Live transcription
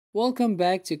Welcome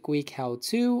back to Quick How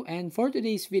To, and for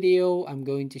today's video, I'm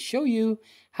going to show you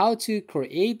how to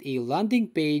create a landing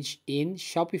page in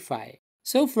Shopify.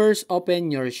 So first,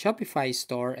 open your Shopify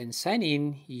store and sign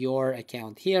in your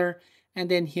account here.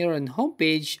 And then here on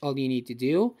homepage, all you need to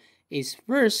do is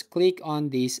first click on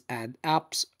this Add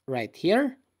Apps right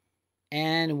here.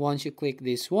 And once you click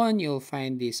this one, you'll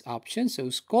find this option. So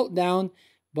scroll down,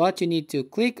 but you need to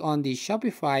click on the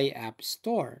Shopify App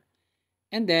Store.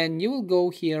 And then you will go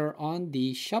here on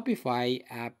the Shopify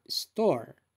App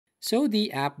Store. So the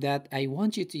app that I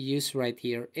want you to use right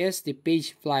here is the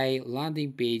Pagefly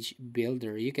Landing Page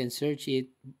Builder. You can search it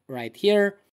right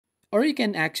here, or you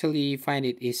can actually find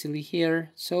it easily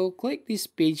here. So click this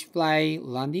Pagefly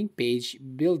Landing Page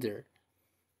Builder.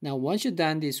 Now once you've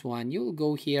done this one, you will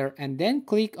go here and then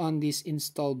click on this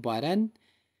install button.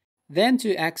 Then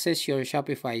to access your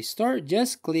Shopify store,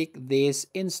 just click this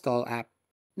install app.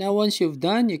 Now once you've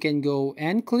done, you can go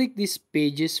and click these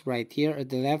pages right here at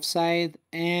the left side,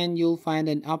 and you'll find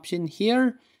an option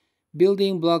here,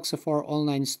 building blocks of our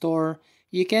online store.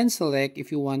 You can select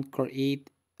if you want create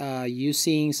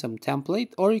using some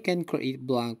template, or you can create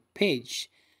blank page.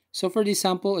 So for this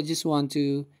sample, I just want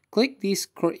to click this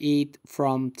create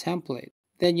from template.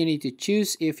 Then you need to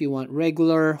choose if you want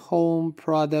regular, home,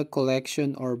 product,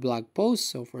 collection, or blog post.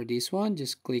 So for this one,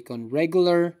 just click on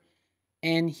regular.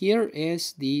 And here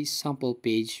is the sample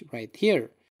page right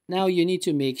here. Now you need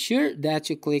to make sure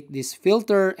that you click this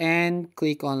filter and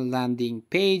click on landing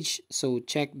page. So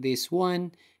check this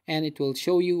one and it will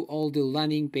show you all the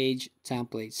landing page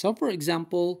templates. So for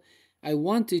example, I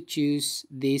want to choose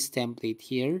this template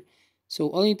here. So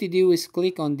all you need to do is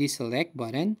click on the select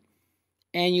button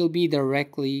and you'll be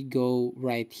directly go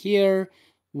right here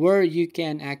where you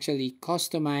can actually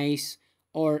customize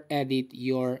or edit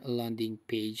your landing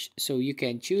page. So you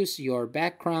can choose your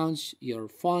backgrounds, your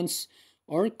fonts,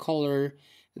 or color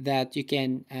that you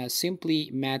can simply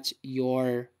match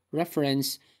your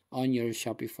reference on your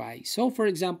Shopify. So for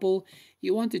example,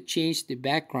 you want to change the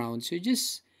background, so you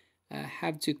just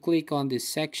have to click on this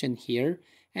section here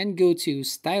and go to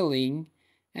styling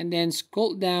and then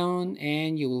scroll down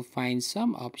and you will find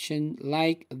some option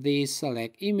like the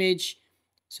select image.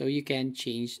 So you can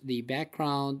change the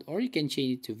background or you can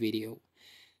change it to video.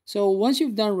 So once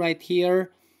you've done right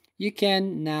here, you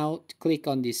can now click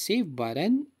on the save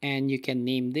button and you can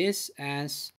name this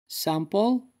as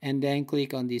sample and then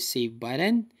click on the save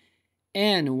button.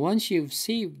 And once you've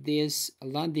saved this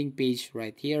landing page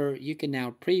right here, you can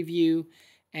now preview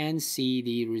and see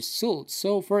the results.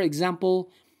 So for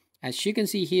example, as you can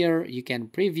see here, you can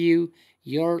preview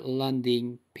your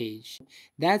landing page.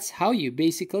 That's how you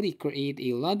basically create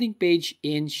a landing page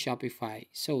in Shopify.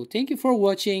 So thank you for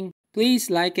watching. Please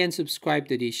like and subscribe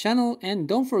to this channel and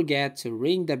don't forget to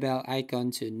ring the bell icon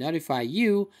to notify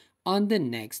you on the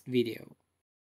next video.